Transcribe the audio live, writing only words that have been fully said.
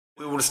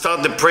We will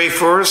start the pray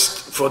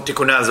first for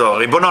Tikkunei Zohar.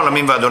 ריבון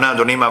העולמים ואדוני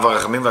אדונים, אב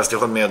הרחמים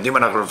והסליחות מיידים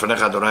אנחנו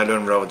לפניך, אדוני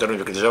אלוהינו ולאבותינו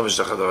וקדשך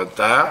ושתך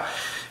תורתה,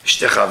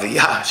 אשתך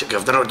אביה,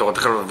 שקרבתנו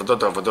לתורתך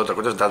ולעבודות העבודות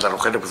הקודש, ותעלת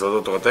הלוחת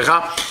ובסודות תורתך,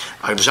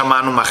 הקדושה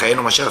מענו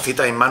מחיינו, מאשר עשית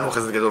עמנו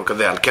חסד גדול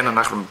כזה, על כן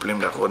אנחנו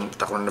מפלים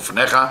תחתונים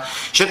לפניך,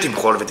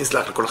 שתמחול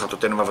ותסלח לכל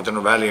חטאותינו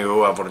ואבותינו ואל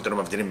יהיו עוונותינו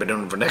מבדילים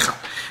בינינו לבניך,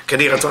 כן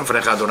יהי רצון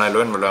לפניך, אדוני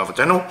אלוהינו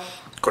ולאבותינו,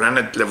 כונן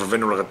את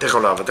לבבנו לרתך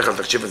ולאהבתך,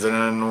 ותקשיב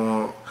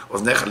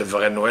אוזניך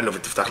לברנו אלו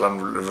ותפתח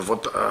לנו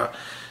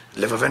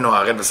לבבנו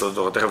הערל בסודות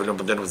תורתך ולאום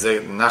פנינו וזה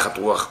נחת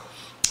רוח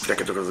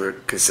פלקת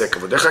כיסא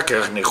כבודיך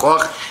כרך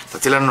ניחוח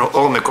תציל לנו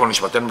אור מקור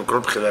נשמתנו מכל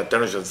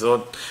בחילתנו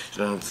שזאת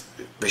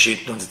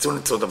ושיתנוצצו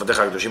נצרות עבדיך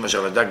הקדושים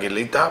אשר לדע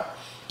גילית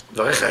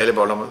דבריך האלה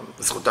בעולם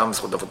זכותם,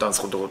 זכות אבותם,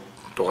 זכות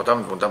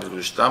תורתם ותמותם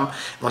וקדושתם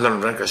מאוד לנו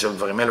לבן כאשר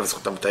דברים אלה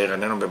וזכותם תאיר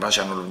עינינו במה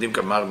שאנו לומדים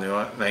כמר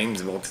נעים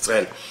זמירות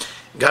ישראל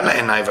גן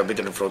לעיניי והביט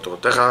לנפלאות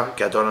תורתך,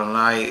 כי אדון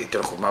אדוני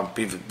ייתן חוכמה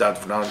בפיו ודעת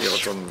ונעל יהי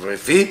רצון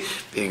ורפי,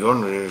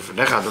 ויגון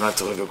לפניך אדוני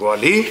צורך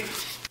וגואלי.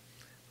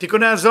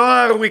 Tikkunei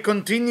Zohar, we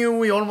continue,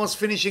 we almost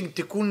finishing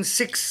Tikkun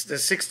 6, the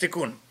 6th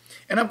Tikkun.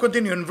 And I'm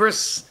continuing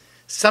verse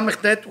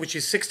Samechtet, which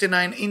is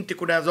 69 in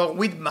Tikkunei Zohar,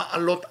 with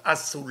Ma'alot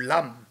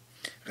Asulam.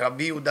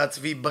 רבי יהודה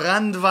צבי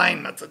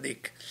ברנדווין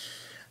הצדיק.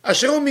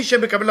 אשר הוא מי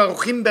שמקבל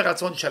אורחים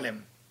ברצון שלם.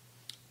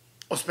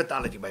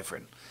 Hospitality, my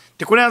friend.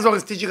 Tikkunei Zohar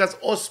is teaching us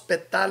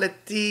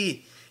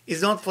hospitality.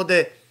 It's not for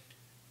the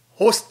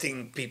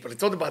hosting people.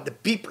 It's not about the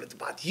people. It's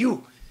about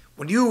you.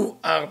 When you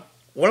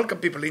welcome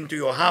people into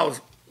your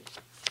house,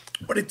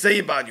 what did it say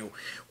about you?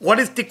 What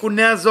does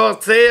Tikkunei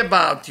Zohar say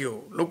about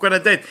you? Look what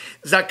it said.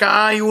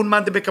 זכאי הוא מה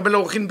מקבל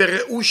אורחים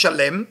בראו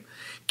שלם,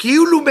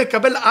 כאילו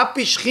מקבל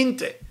אפי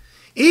שכינתה.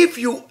 If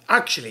you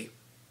actually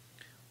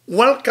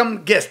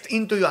welcome guests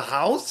into your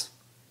house,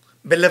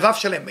 בלבב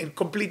שלם, in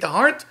complete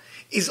heart,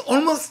 is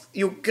almost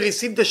you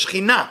receive the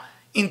Shekhinah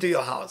into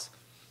your house.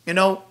 You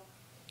know,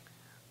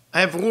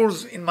 I have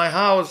rules in my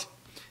house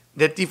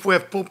that if we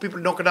have poor people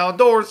knocking our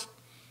doors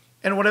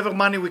and whatever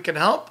money we can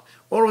help,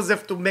 we always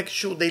have to make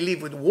sure they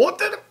live with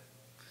water,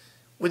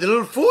 with a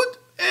little food,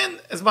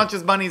 and as much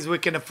as money as we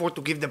can afford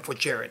to give them for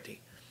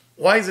charity.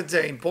 Why is it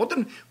very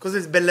important? Because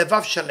it's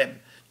belevav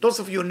shalem. Those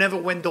of you who never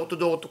went door to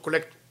door to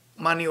collect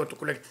money or to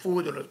collect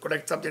food or to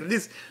collect something like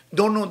this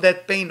don't know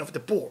that pain of the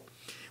poor.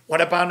 What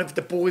about if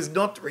the poor is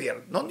not real?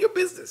 Not your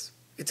business.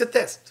 It's a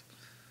test.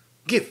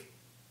 Give.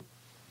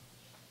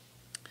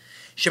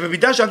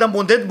 שבמידה שאדם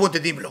מודד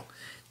מודדים לו.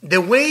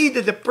 The way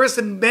that the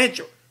person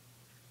measure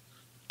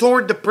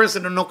toward the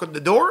person who knock on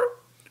the door,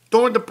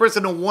 toward the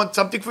person who wants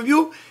something from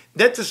you,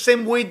 that's the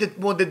same way that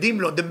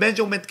מודדים לו. The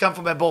measurement comes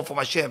from above, from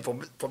Hashem,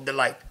 from the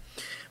light.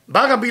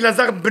 בא רבי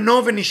אלעזר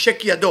בנו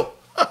ונשק ידו.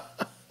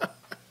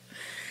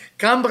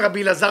 קם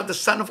רבי אלעזר,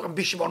 the son of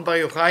רבי שמעון בר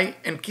יוחאי,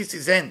 and kissed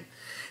his hand.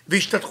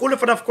 והשתתחו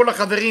לפניו כל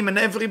החברים and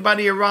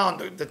everybody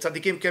around, the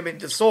צדיקים came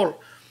in the soul,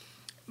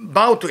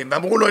 באו to him,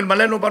 ואמרו לו,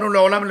 אלמלאנו באנו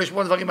לעולם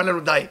לשמוע דברים עלינו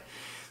די.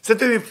 said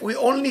to him, if we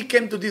only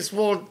came to this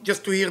world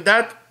just to hear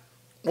that,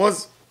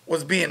 was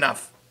be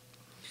enough.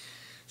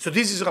 So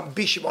this is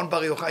Rabbi Shimon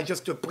Bar Yochai,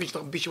 just to preach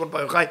Rabbi Shimon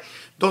Bar Yochai.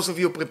 Those of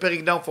you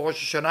preparing now for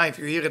Rosh Hashanah, if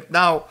you hear it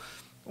now,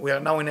 we are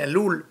now in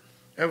Elul,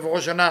 for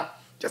Rosh Hashanah,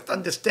 just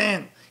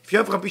understand, if you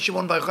have Rabbi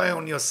Shimon Bar Yochai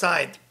on your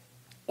side,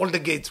 all the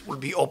gates will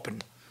be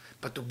open.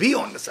 But to be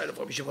on the side of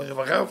Rabbi Shimon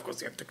Bar Yochai, of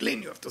course, you have to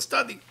clean, you have to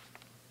study.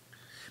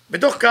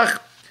 בתוך כך,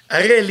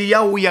 הרי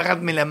אליהו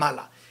ירד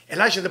מלמעלה.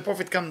 Elisha the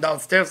prophet came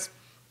downstairs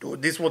to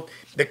this world,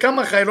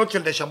 בכמה חיילות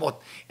של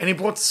נשמות, and he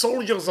brought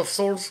soldiers of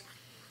souls,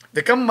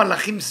 וכמה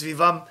מלאכים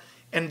סביבם,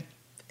 and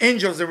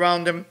angels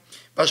around them,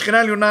 והשכינה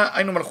העליונה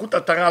היינו מלכות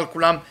עטרה על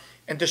כולם,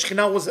 and the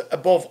שכינה was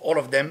above all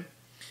of them,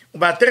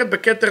 ובעטרת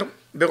בכתר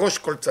בראש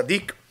כל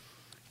צדיק,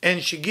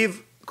 and she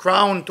gave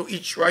crown to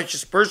each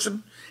righteous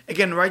person,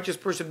 again righteous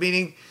person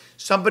meaning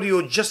somebody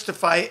who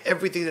justify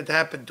everything that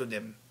happened to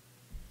them.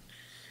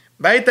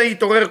 בעת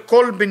התעורר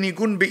קול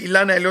בניגון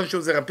באילן העליון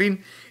שהוא זרפין,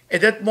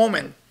 at that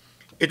moment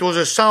it was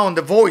a sound,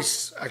 a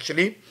voice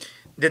actually,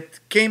 that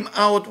came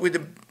out with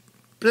a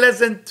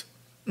pleasant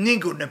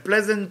nigun, a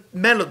pleasant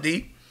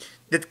melody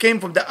that came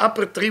from the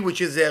upper tree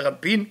which is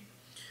זרפין,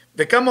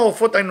 וכמה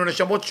עופות היינו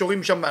נשמות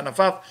שורים שם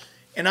בענפיו,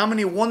 and how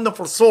many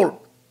wonderful souls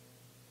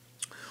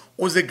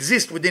was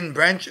exist within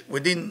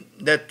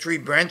that tree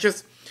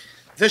branches.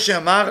 זה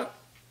שאמר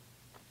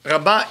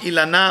רבה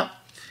אילנה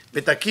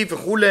ותקיף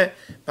וכולי,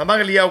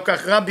 ואמר אליהו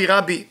כך, רבי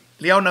רבי,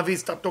 אליהו נביא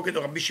סתרתו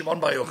כדו רבי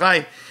שמעון בר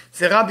יוחאי,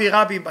 זה רבי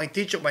רבי, my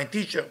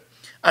teacher,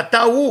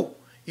 אתה הוא,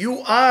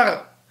 you are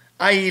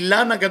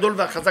האילן הגדול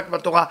והחזק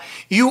בתורה,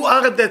 you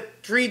are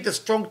the tree, the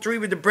strong tree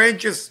with the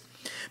branches,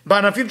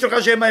 בענפים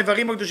שלך שהם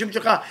האיברים הקדושים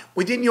שלך,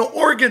 within your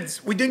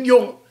organs, within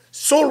your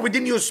soul,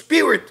 within your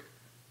spirit,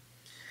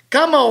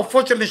 כמה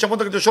עופות של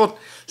נשמות הקדושות,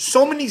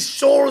 so many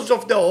souls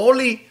of the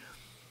holy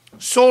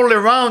soul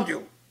around you,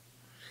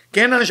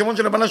 כן, הנשמות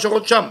של הבעלה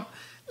שורות שם,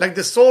 like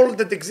the soul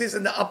that exists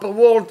in the upper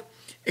world,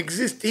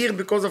 exists here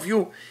because of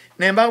you,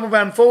 נאמר בו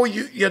בענפו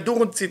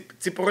ידורו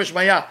ציפורי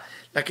שמיה,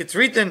 like it's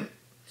written,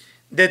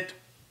 that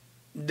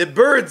the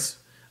birds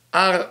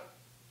are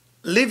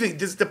living,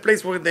 this is the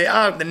place where they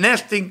are, the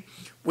nesting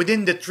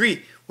within the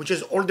tree, which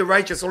is all the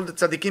righteous, all the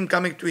tzaddikim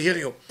coming to hear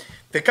you.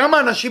 וכמה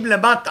אנשים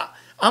למטה,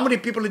 how many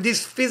people in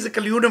this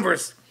physical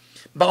universe,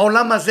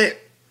 בעולם הזה,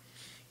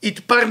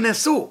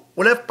 התפרנסו,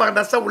 will have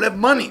פרנסה, will have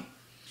money,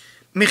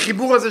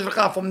 מחיבור הזה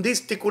שלך, from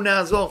this תיקוני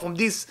הזוהר, from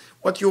this,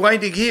 what you're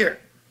writing here,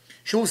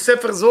 שהוא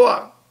ספר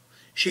זוהר,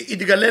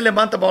 שיתגלה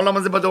למטה בעולם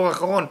הזה בדור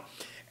האחרון.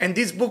 And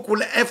this book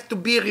will have to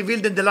be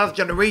revealed in the last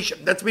generation.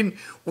 That's when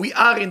we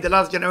are in the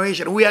last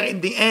generation. We are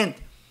in the end.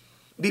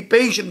 Be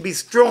patient, be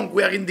strong,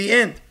 we are in the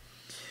end.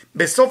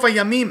 בסוף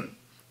הימים,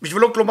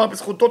 בשבילו כלומר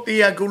בזכותו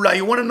תהיה הגאולה.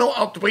 You want to know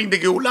how to bring the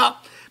גאולה?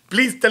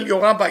 Please tell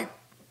your rabbi.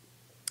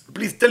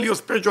 Please tell your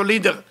spiritual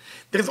leader.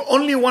 There is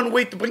only one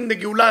way to bring the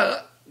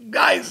גאולה.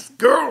 Guys,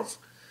 girls.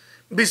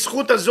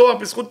 בזכות הזוהר,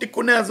 בזכות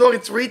תיקוני הזוהר,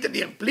 it's written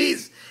here.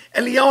 Please.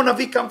 Eliyahu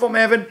Navi come from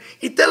heaven.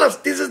 He tell us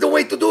this is the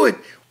way to do it.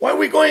 Why are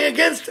we going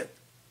against it?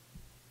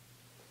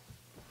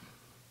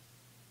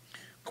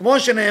 כמו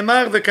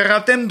שנאמר,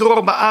 וקראתם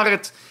דרור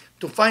בארץ,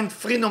 to find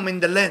freedom in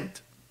the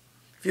land.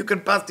 If you can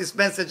pass this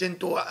message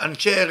into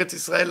אנשי ארץ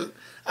ישראל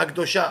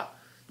הקדושה,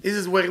 this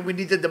is where we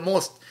need it the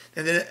most.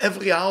 And then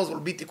every house will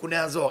be תיקוני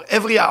הזוהר.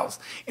 Every house.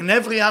 In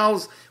every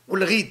house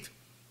will read.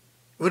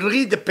 Will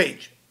read the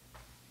page.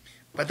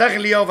 פתח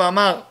אליהו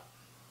ואמר,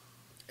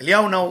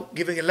 אליהו now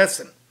giving a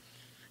lesson.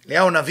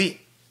 אליהו נביא,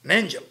 an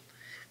angel.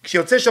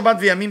 כשיוצא שבת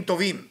וימים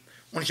טובים,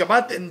 when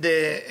Shabbat and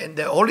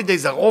the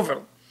holidays are over,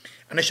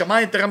 הנשמה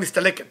היתרה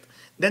מסתלקת.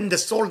 Then the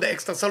soul, the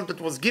extra soul that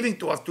was giving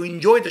to us to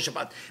enjoy the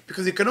Shabbat,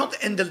 because you cannot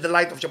handle the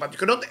light of Shabbat, you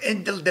cannot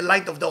handle the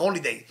light of the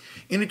holiday.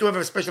 You need to have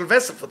a special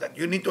vessel for that.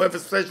 You need to have a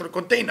special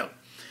container.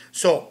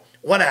 So,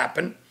 what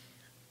happened?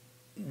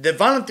 The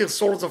volunteer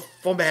souls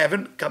from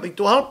heaven coming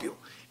to help you.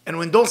 And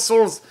when those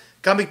souls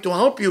coming to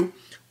help you,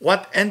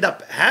 what end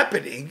up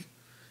happening,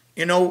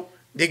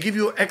 they give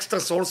you extra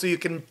souls so you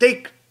can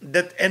take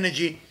that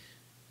energy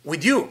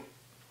with you.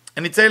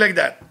 And it's like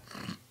that.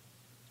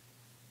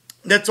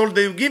 That's all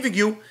they're giving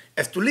you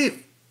as to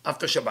live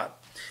after Shabbat.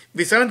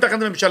 וישראל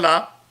תחת הממשלה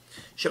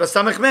של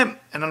הסמך מם,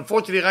 and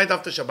unfortunately right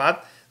after Shabbat,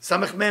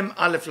 סמך מם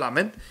א'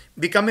 למד,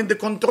 becoming the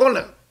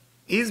controller.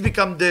 He's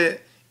become the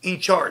in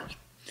charge.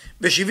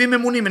 ו70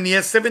 ממונים, and he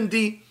has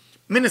 70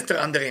 minister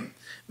under him.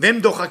 והם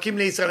דוחקים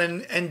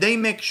לישראל, and they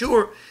make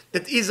sure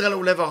that Israel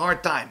will have a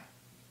hard time.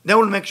 They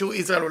will make sure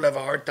Israel will have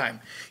a hard time.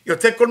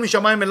 יוצא כל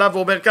משמיים אליו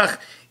ואומר כך,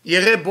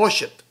 ירא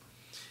בושת.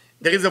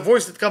 There is a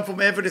voice that comes from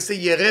heaven to say,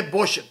 ירא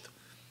בושת.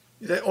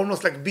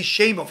 Almost like be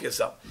shame of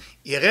yourself.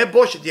 Yere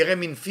boshet, yere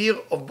mean fear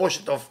of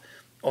boshet,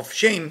 of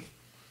shame,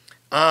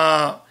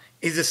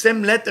 is the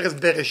same letter as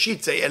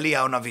Bereshit, say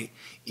Eliyahu Navi.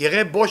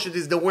 Yere boshet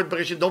is the word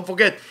Bereshit. Don't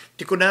forget,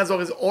 Tikkunei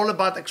Zohar is all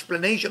about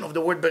explanation of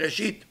the word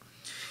Bereshit.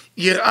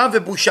 Yir'a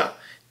ve'busha,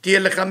 tiye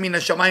lecha min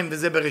hashamayim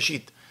v'ze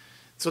Bereshit.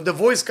 So the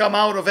voice come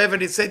out of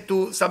heaven, it said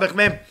to Samech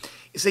Mem,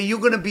 he said, you're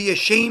going to be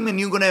ashamed and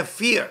you're going to have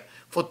fear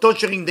for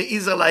torturing the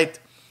Israelite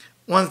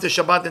once the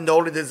Shabbat and the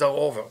holidays are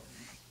over.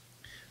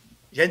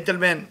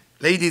 Gentlemen,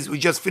 ladies, we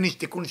just finished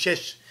Tikkun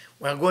 6.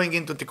 We are going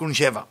into Tikkun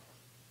 7.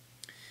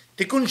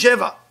 Tikkun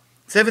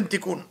 7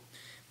 Tikkun.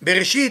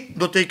 Bereshit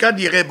doteikad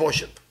yireh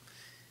boshet.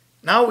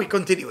 Now we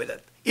continue with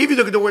it. If you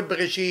look at the word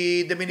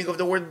Bereshit, the meaning of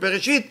the word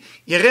Bereshit,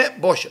 yireh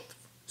boshet.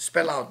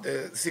 Spell out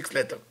the 6th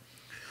letter.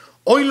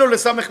 אוי לו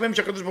לסמך מם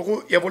שהקדוש ברוך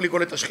הוא יבוא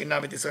לגאול את השכינה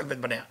ואת ישראל ואת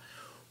בניה.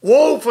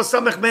 Woe for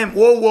סמך מם,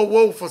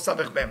 woe for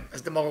סמך מם.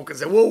 As the Moroccans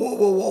say,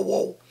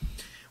 woe.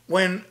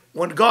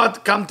 When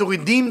God come to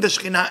redeem the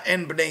Shekhinah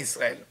and Bnei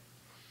Israel.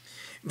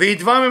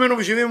 ויתבע ממנו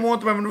ב70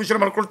 אומות מהמנוי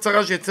שלהם על כל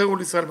צרה שיצרו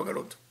לישראל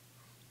בגלות.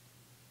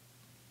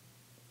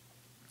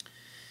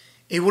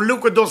 He will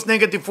look at those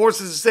negative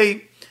forces and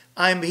say,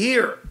 I'm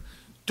here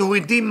to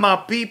redeem my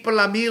people,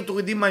 I'm here to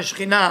redeem my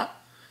Shekhinah.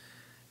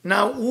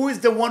 Now, who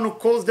is the one who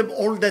caused them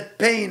all that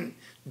pain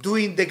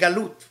doing the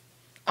galut?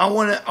 I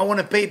want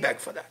to pay back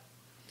for that.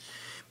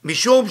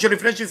 משום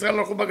שלפני שישראל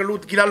הלכו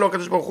בגלות, גילה לו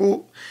הקדוש ברוך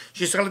הוא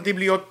שישראל נתים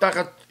להיות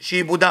תחת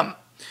שעבודם.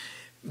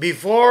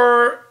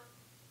 Before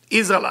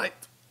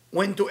Israelite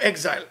went to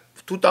exile,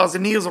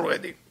 2,000 years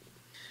already,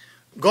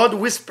 God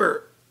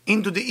whispered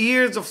into the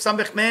ears of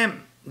Samech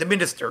Mehem, the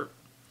minister,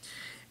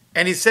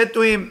 and he said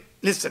to him,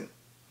 listen,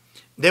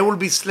 they will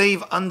be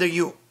slave under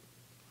you.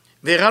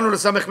 והראנו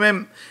לסמך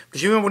מהם,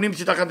 ושבעים המונים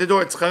שתחת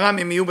ידו, את שכרם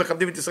הם יהיו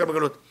מכבדים את ישראל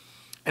בגלות.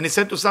 And he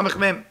said to Samech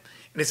Mehem,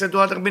 and he said to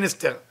other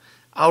minister,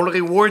 I will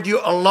reward you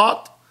a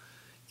lot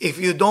if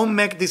you don't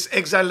make this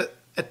exile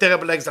a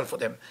terrible exile for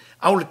them.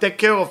 I will take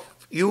care of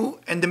you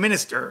and the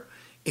minister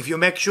if you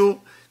make sure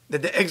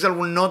that the exile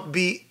will not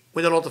be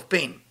with a lot of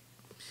pain.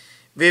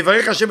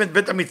 ויברך השם את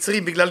בית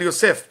המצרים בגלל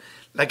יוסף.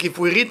 Like if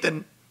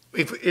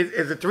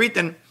it's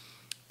written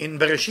in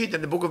Bereshit,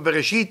 in the book of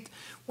Bereshit,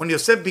 when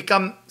Yosef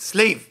became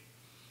slave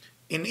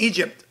in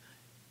Egypt,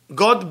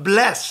 God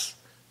blessed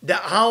the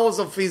house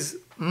of his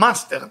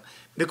master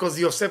because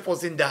Yosef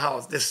was in the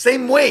house. The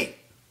same way,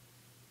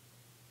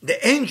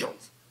 the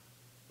angels,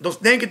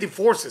 those negative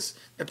forces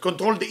that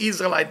control the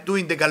Israelite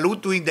doing the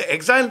galut, doing the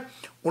exile,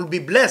 will be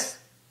blessed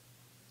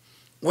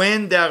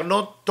when they are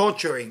not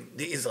torturing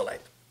the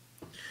Israelite.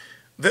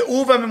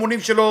 והוא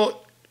והממונים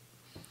שלו,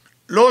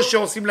 לא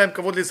שעושים להם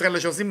כבוד לישראל, אלא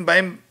שעושים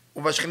בהם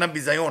ובשכינה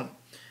ביזיון.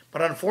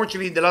 But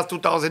unfortunately, in the last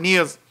 2,000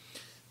 years,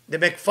 they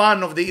make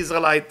fun of the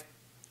Israelite.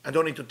 I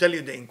don't need to tell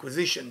you the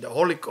Inquisition, the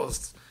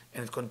Holocaust,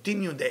 and it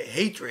continued the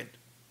hatred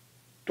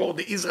toward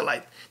the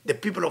Israelite, the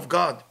people of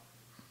God.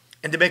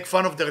 And they make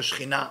fun of their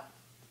שכינה.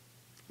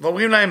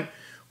 ואומרים להם,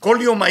 כל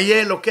יום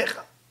איה אלוקיך.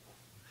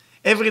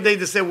 Every day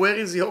they say, where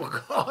is your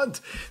God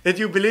that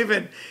you believe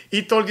in?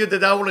 He told you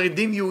that I will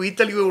redeem you. He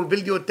told you I will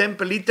build you a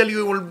temple. He told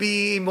you it will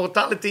be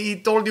immortality. He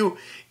told you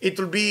it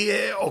will be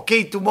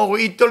okay tomorrow.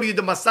 He told you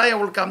the Messiah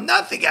will come.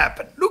 Nothing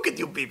happened. Look at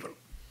you people.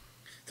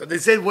 So they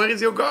said, where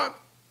is your God?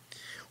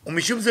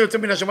 ומשום זה יוצא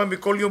מן השמיים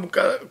בכל יום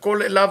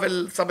כל אליו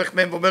אל סבך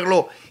מהם ואומר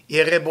לו,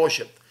 ירא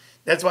בושת.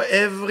 That's why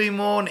every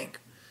morning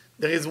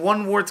there is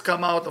one word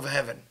come out of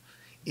heaven.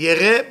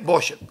 ירא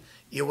בושת.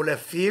 You will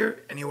have fear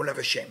and you will have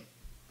a shame.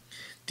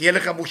 תהיה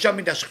לך בושה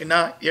מן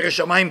השכינה, ירא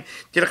שמיים,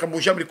 תהיה לך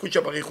בושה מליקוד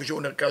שבריך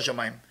ושהוא נרקע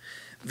שמיים.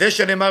 זה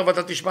שנאמר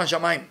ואתה תשמע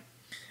שמיים.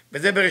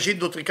 וזה בראשית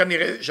דותריקן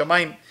ירא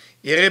שמיים,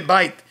 ירא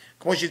בית,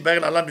 כמו שהתבהר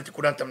להלן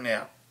בתיקונת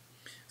המניה.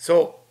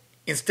 So,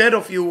 instead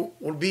of you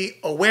will be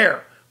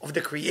aware of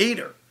the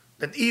Creator,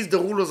 that is the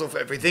rulers of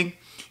everything,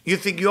 you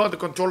think you are the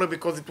controller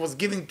because it was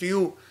given to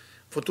you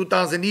for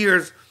 2,000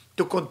 years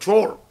to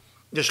control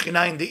the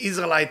Shekhinah and the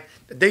Israelite,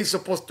 that they're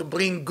supposed to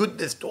bring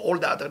goodness to all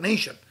the other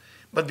nation.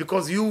 But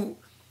because you,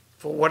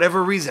 for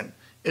whatever reason,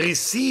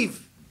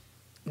 receive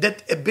that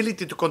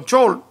ability to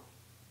control,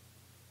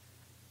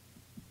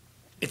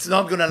 it's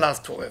not going to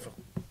last forever.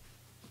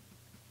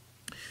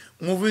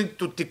 Moving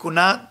to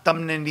Tikkuna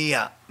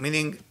Tamneniya,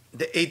 meaning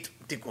the 8th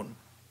Tikkun.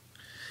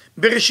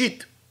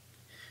 Bereshit.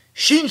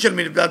 Shin של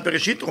מלבד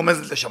בראשית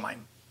רומזת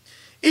לשמיים.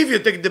 If you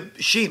take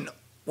the shin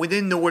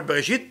within the word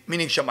בראשית,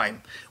 meaning שמיים.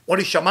 What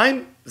is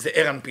שמיים? זה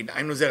ארנפין,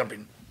 היינו זה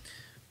ארנפין.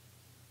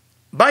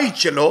 בית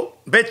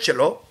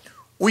שלו,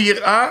 הוא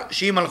יראה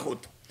שהיא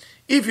מלכות.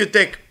 If you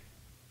take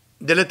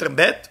the letter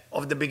bet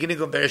of the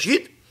beginning of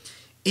בראשית,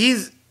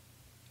 is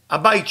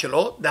הבית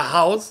שלו, the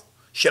house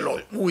שלו,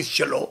 who is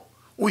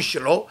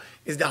שלו,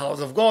 is the house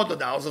of God or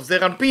the house of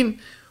זר אנפין.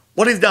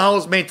 What is the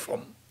house made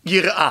from?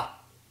 יראה.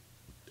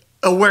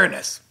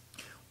 Awareness.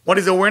 What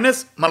is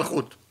awareness?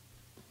 מלכות.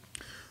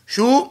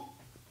 שהוא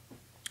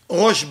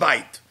ראש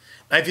בית.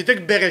 Now if you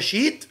take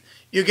bereshit,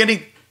 you're getting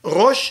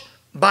ראש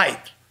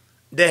בית,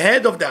 the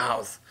head of the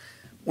house,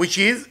 which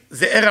is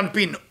זעיר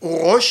אנפין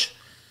הוא ראש,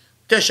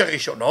 9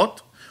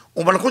 ראשונות,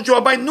 ומלכות שהוא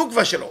הבית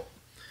נוקבה שלו.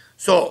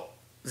 So,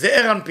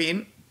 זעיר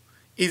אנפין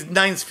is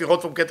 9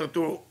 ספירות from Keter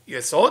to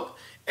יסוד,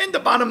 and the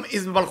bottom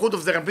is מלכות of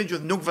זעיר אנפין, which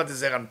is נוקבה to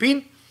זעיר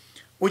אנפין,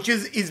 which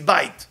is his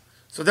בית.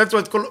 So that's why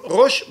it's called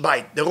ראש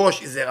בית. The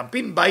ראש is זעיר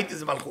אנפין, בית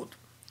is מלכות.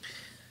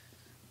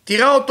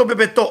 תראה אותו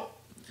בביתו.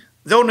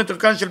 זהו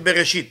נתרקן של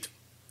בראשית.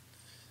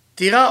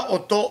 תראה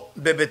אותו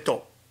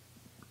בביתו.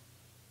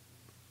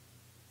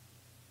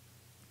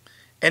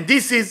 And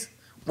this is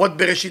what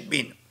בראשית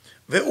mean.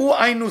 והוא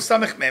היינו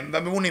סמך מהם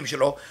והממונים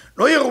שלו,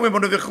 לא יראו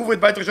ממנו וחרבו את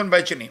בית ראשון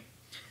ובית שני.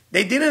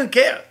 They didn't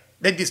care.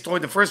 They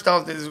destroyed the first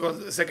house, they destroyed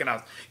the second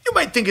house. You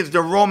might think it's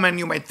the Roman,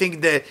 you might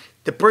think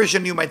the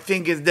Persian, you might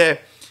think it's the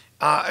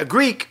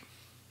Greek.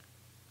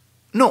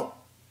 No.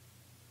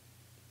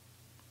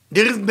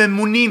 There is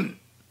memunim.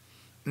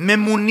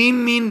 Memunim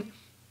mean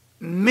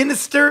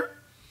minister,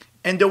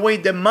 and the way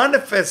they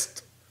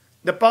manifest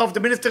the power of the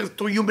minister is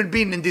through human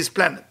being in this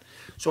planet.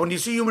 So when you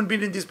see human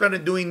being in this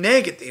planet doing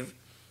negative,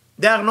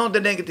 they are not the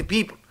negative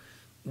people.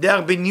 They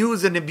are being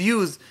used and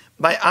abused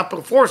by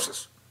upper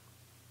forces.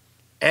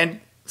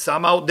 And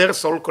somehow their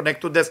soul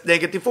connect to these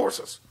negative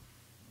forces.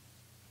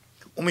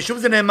 ומשום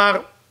זה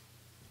נאמר,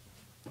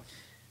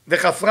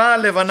 וחפרה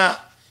הלבנה,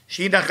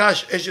 שהיא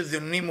נחש אשת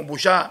זנונים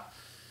ובושה,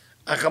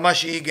 החמה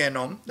שהיא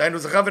גיהנום, דהיינו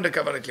זכר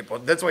ונקבה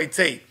לקליפות. That's why it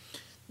say,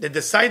 that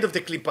the side of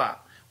the klipa,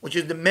 which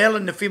is the male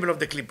and the female of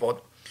the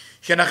klipot,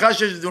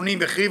 שנחש אשת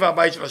זנונים החריבה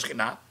הבית של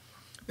השכינה,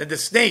 that the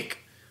snake,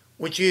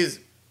 which is,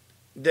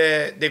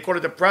 they call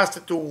it a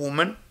prostitute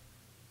woman,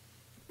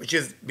 which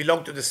is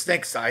belong to the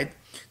snake side,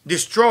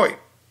 destroy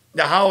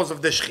the house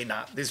of the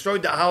Shekhinah, destroy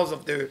the house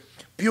of the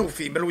pure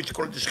female, which is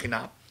called the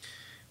Shekhinah,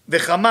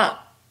 וחמה,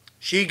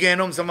 שהיא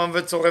גיהנום זמם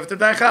וצורבת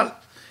את ההיכל.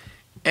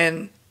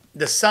 And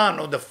the sun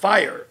or the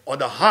fire or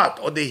the hot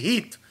or the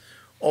heat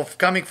of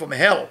coming from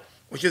hell,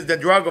 which is the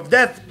drug of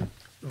death,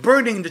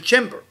 burning the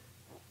chamber.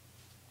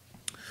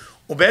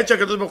 ובעת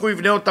שהקדוש ברוך הוא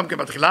יבנה אותם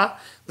כבתחילה,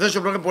 זה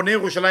שבלוכם בונה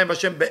ירושלים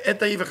בשם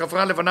בעת ההיא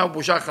וחפרה לבנה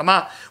ובושה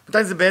חמה,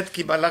 מתי זה בעת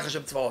כי בהלך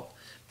השם צבאות.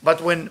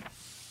 But when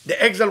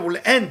the exile will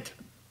end,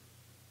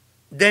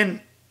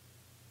 then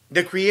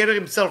the Creator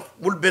himself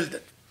will build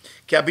it.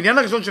 כי הבניין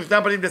הראשון של שני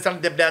הבנים נעשה על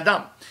ידי בני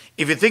אדם.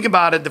 If you think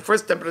about it, the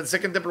first temple and the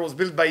second temple was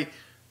built by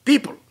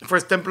people. The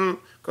first temple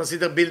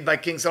considered built by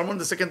King Solomon,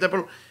 the second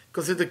temple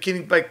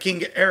considered by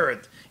King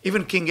Herod.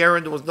 Even King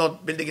Herod was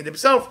not building it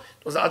himself,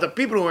 it was other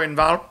people who were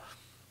involved,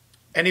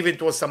 and even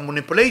it was some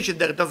manipulation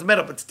there, it doesn't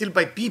matter, but still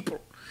by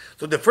people.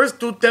 So the first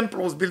 2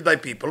 temples was built by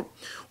people,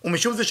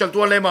 ומשום זה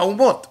שלטו עליהם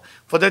האומות.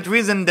 For that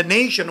reason, the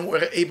nation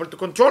were able to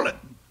control it.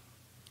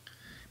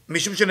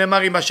 משום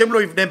שנאמר, אם השם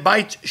לא יבנה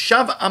בית,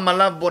 שב עם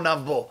עליו בוניו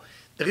בו.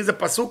 There is a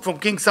pasuk from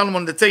King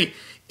Solomon that say,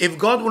 if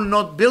God will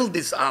not build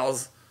this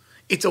house,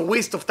 it's a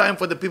waste of time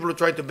for the people who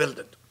try to build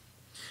it.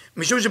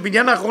 משום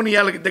שבניין האחרון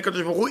יהיה על ידי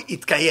קדוש ברוך הוא,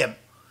 יתקיים.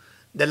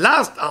 The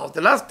last house,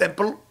 the last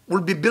temple,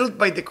 will be built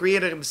by the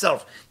Creator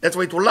himself. That's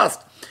why it will last.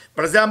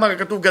 אבל זה אמר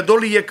הכתוב,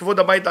 גדול יהיה כבוד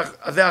הבית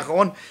הזה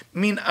האחרון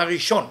מן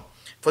הראשון.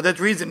 For that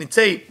reason, it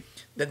say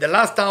that the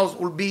last house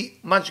will be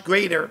much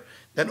greater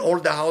than all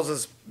the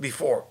houses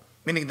before,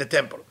 meaning the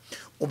temple.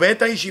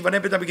 ובעת ההיא שיבנה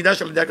בית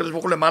המקדש על ידי הקדוש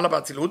ברוך הוא למעלה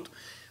באצילות.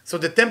 So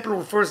the temple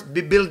will first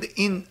be built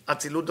in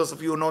אצילות. Those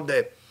of you who know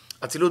the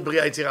אצילות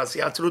בריאה יצירה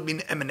עשייה. אצילות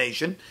mean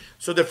emanation.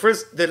 So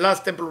the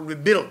last temple will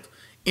be built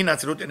in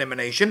אצילות, in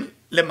emanation,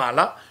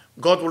 למעלה.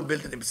 God will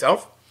build it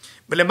himself.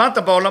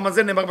 ולמטה בעולם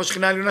הזה נאמר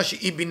בשכינה העליונה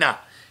שהיא בינה.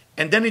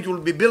 And then it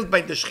will be built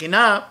by the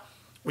שכינה,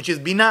 which is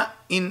בינה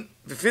in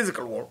the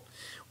physical world.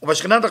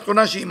 ובשכינה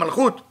התחתונה שהיא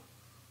מלכות,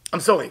 I'm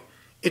sorry,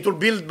 it will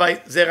build by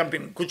זעיר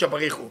אנפין, קודשא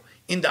בריך הוא,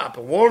 in the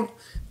upper world.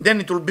 Then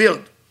it will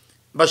build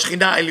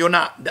בשכינה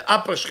העליונה, the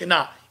upper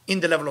שכינה in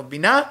the level of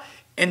בינה,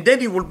 and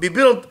then it will be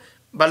built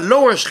by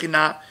lower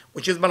שכינה,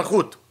 which is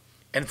מלכות.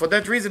 And for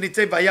that reason it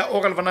say, והיה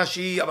אור הלבנה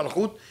שהיא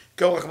המלכות,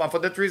 כאור החמה. For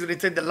that reason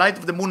it say, the light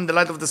of the moon and the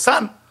light of the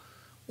sun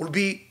will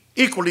be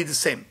equally the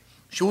same.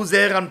 שהוא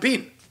זעיר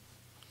אנפין.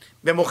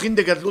 במוחין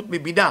דגדלות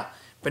מבינה,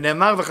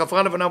 ונאמר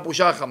וחפרה לבנה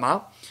ופרושה החמה,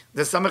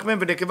 זה סמך מהם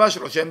ונקבה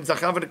שלו, שהם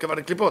זכר ונקבה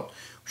לקליפות.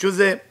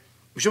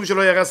 משום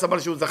שלא ירא סבל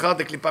שהוא זכר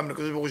לקליפה מן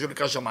הקדוש ברוך הוא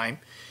שנקרא שמיים,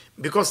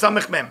 because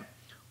סמך מהם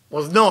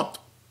was not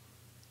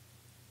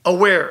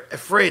aware,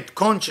 afraid,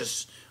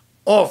 conscious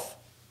of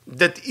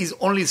that he's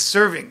only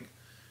serving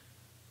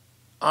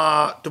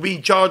to be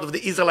in charge of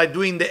the Israelite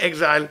doing the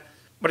exile,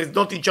 but he's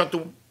not in charge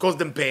to cause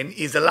them pain.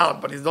 He's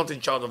allowed, but he's not in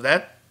charge of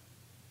that.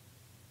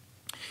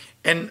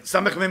 And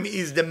Samech Mem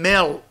is the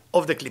male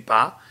of the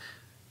Klippa,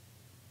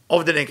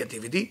 of the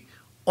negativity.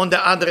 On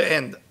the other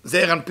end,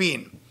 Zeir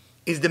Anpin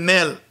is the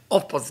male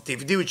of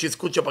positivity, which is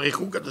Kudsha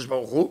Barichu, Kadosh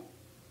Baruch Hu.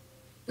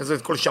 That's what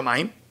it's called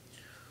Shamayim.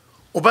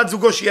 Ubat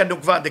Zugo Shia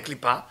Nukva, the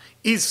Klippa.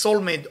 His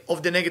soulmate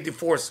of the negative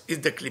force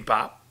is the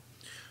Klippa.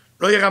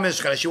 Lo Yera Men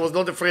Shechina. She was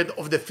not afraid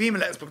of the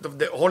female aspect of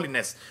the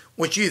holiness,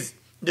 which is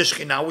the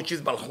Shechina, which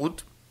is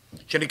Malchut,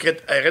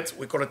 שנקראת ארץ,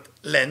 we call it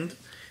land.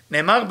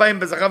 נאמר בהם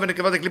בזכר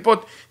ונקבת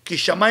הקליפות, כי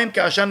שמיים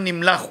כעשן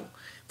נמלחו.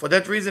 For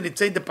that reason it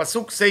say, the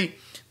pasuk say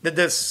that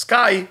the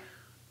sky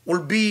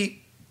will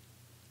be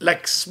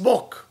like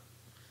smoke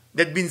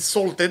that been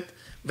salted,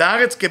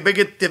 והארץ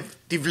כבגד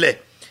תבלה.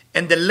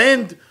 And the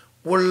land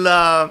will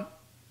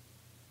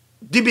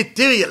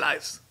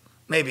dematerialize,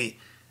 maybe.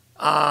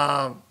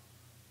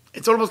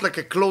 It's almost like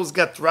a clothes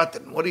got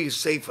rotten. What do you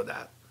say for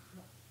that?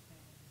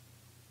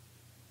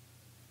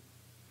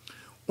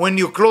 When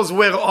your clothes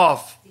wear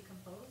off,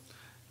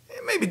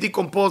 maybe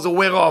decompose or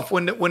wear off,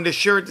 when the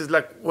shirt is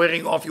like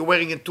wearing off, you're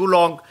wearing it too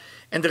long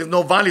and there is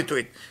no value to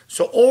it.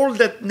 So all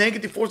that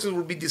negative forces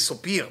will be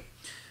disappear.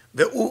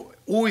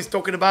 Who is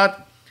talking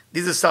about?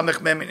 This is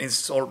Samech Mem and his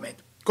soulmate.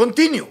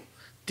 Continue.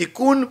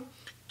 Tikkun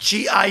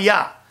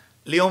Chi'aya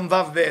Liom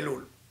Vav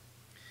Be'elul.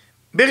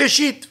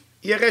 Bereshit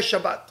Yere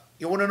Shabbat.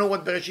 You want to know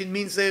what Bereshit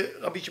means,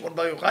 Rabbi Shimon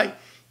Bar Yochai?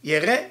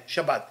 Yere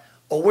Shabbat.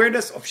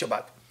 Awareness of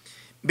Shabbat.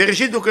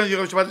 Bereshit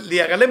Shabbat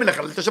Li'aralem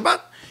Lechalel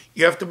Shabbat.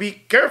 You have to be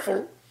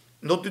careful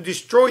not to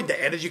destroy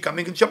the energy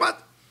coming in Shabbat.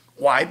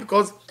 Why?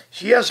 Because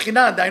Shia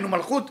Shechina, Dainu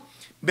Malchut,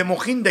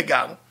 Bemochin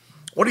Degar.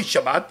 What is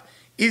Shabbat?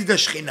 Is the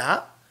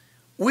Shechina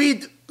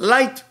with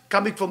light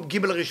coming from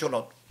Gimel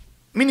Rishonot.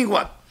 Meaning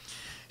what?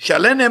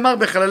 שעליהן נאמר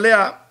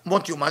בחלליה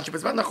מות יומן,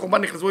 שבזמן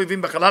החורבן נכנסו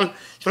אויבים בחלל,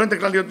 שלא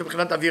נתקלה להיות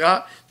מבחינת אווירה,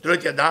 שלא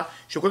התיידע,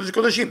 שהוא קודש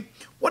קודשים.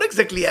 What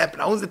exactly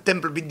happened? How is the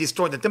temple being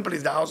destroyed? The temple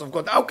is the house of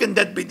God. How can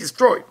that be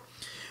destroyed?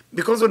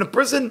 Because when a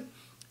person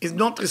is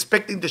not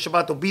respecting the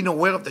Shabbat or being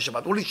aware of the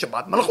Shabbat, what is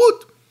Shabbat?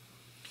 Malchut.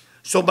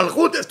 So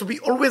Malchut has to be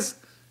always,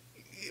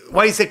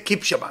 why is it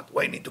keep Shabbat?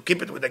 Why you need to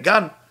keep it with a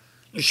gun?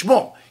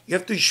 Lishmor. You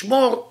have to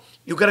Lishmor,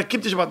 you got to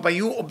keep the Shabbat. By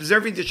you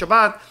observing the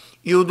Shabbat,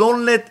 you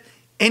don't let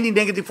any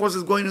negative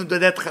forces going into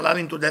that halal,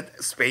 into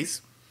that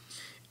space.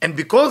 And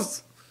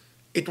because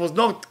it was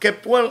not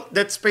kept well,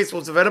 that space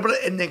was available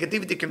and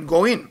negativity can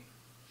go in.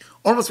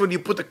 Almost when you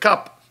put a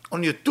cup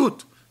on your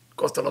tooth, it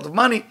costs a lot of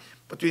money,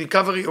 but when you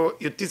cover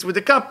your teeth with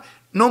the cup,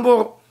 no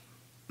more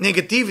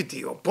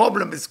negativity or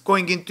problem is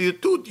going into your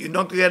tooth. You're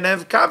not going to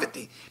have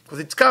cavity because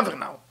it's covered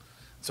now.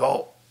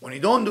 So when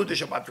you don't do the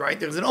Shabbat right,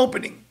 there's an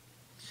opening.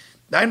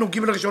 דהיינו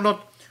גימל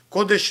ראשונות,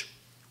 קודש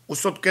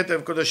וסוד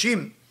כתב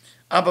קודשים,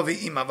 אבא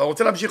ואמא,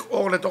 והרוצה להמשיך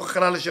אור לתוך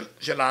החלל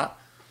שלה,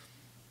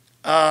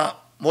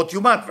 מות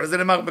יומת, ולזה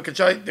נאמר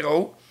בקדשי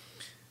תראו,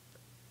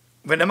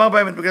 ונאמר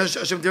בהם את בקדש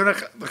השם תראו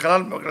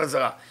וחלל במקרה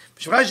זרה.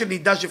 ושברה של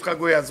נידה שפחה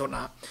גויה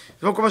הזונה,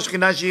 זה לא קומה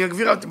שכינה שהיא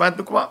הגבירה, תמעט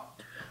בקומה.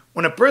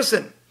 When a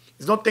person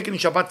is not taking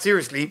Shabbat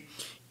seriously,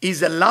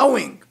 is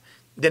allowing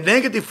the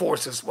negative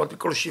forces, what we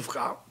call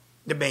shifcha,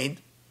 the maid,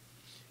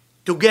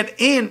 to get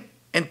in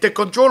and take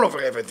control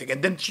over everything,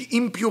 and then she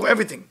impure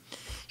everything.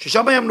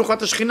 ששם היה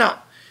מנוחת השכינה,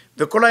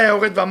 וכל היה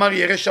יורד ואמר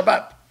ירא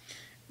שבת,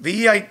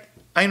 והיא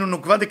היינו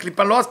נוקבה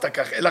דקליפה לא עשתה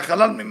כך, אלא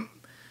חלל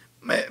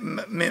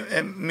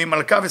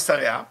ממלכה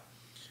ושריה.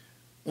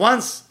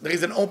 Once there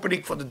is an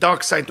opening for the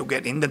dark side to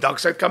get in, the dark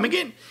side coming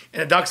in,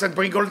 and the dark side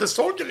bring all the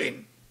soldier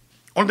in,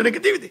 all the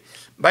negativity.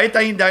 בעת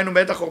ההיא דהיינו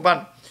בעת החורבן,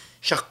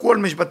 שחקו על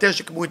משבטיה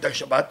שקבעו את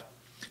השבת,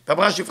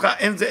 ואמרה שפחה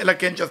אין זה אלא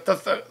כן שעשתה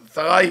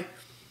שרי,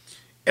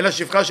 אלא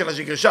שפחה שלה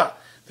שגרשה.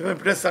 זאת אומרת,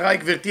 מפני שרי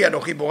גברתי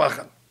אנוכי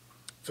בורחת.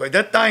 So at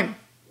that time,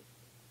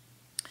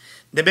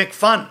 they make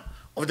fun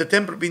of the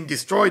temple being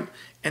destroyed,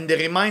 and they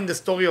remind the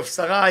story of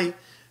Sarai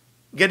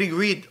getting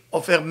rid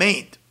of her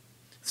maid.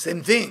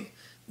 Same thing,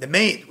 the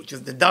maid, which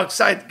is the dark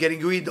side,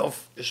 getting rid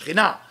of the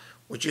Shekhinah,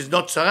 which is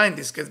not Sarai in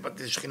this case, but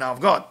the Shekhinah of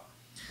God.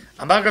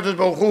 אמר הקדוש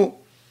ברוך הוא,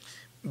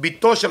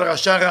 ביתו של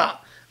רשע רע,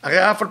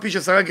 הרי אף על פי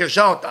ששרה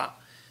גירשה אותה,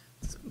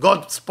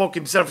 God spoke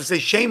himself and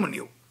said, shame on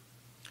you.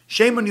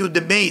 Shame on you,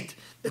 the maid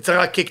that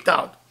Sarah kicked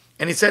out.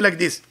 And he said like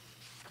this,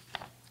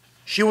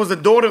 she was the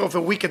daughter of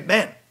a wicked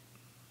man.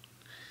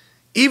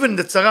 Even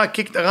that Sarah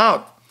kicked her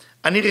out,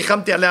 אני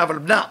ריחמתי עליה ועל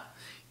בנה.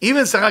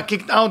 Even Sarah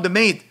kicked out the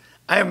maid,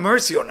 I have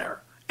mercy on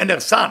her and her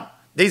son.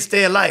 They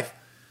stay alive.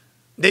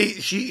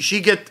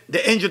 She get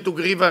the angel to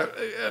give her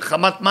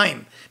חמת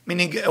מים,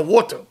 meaning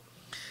water.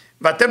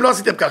 ואתם לא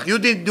עשיתם כך. You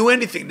didn't do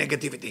anything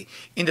negativity.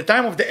 In the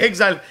time of the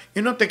exile,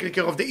 you're not taking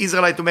care of the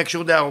Israelites to make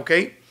sure they are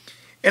okay.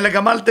 אלא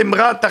גמלתם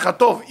רע תחת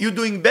טוב. You're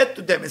doing bad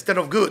to them instead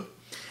of good.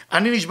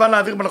 אני נשבע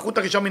להעביר מלכות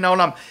הראשון מן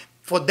העולם.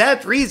 For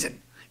that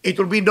reason, it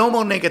will be no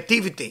more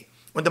negativity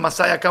when the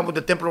Messiah comes, when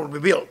the temple will be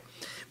built.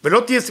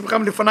 ולא תהיה שמחה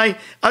לפניי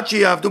עד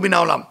שיעבדו מן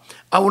העולם.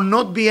 I will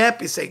not be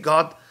happy, say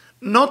God,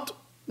 not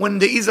when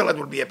the Israelites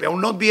will be happy. I will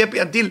not be happy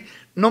until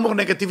no more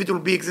negativity will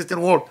be exist in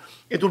the world.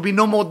 It will be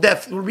no more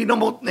death. It will be no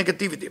more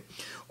negativity.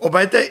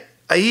 ובעת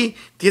ההיא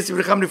תהיה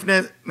שמחה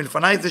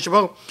מלפניי, זה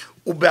שבור,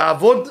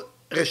 ובעבוד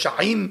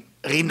רשעים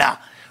רינה.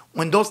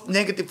 When those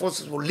negative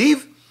forces will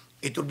leave,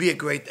 it will be a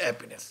great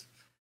happiness.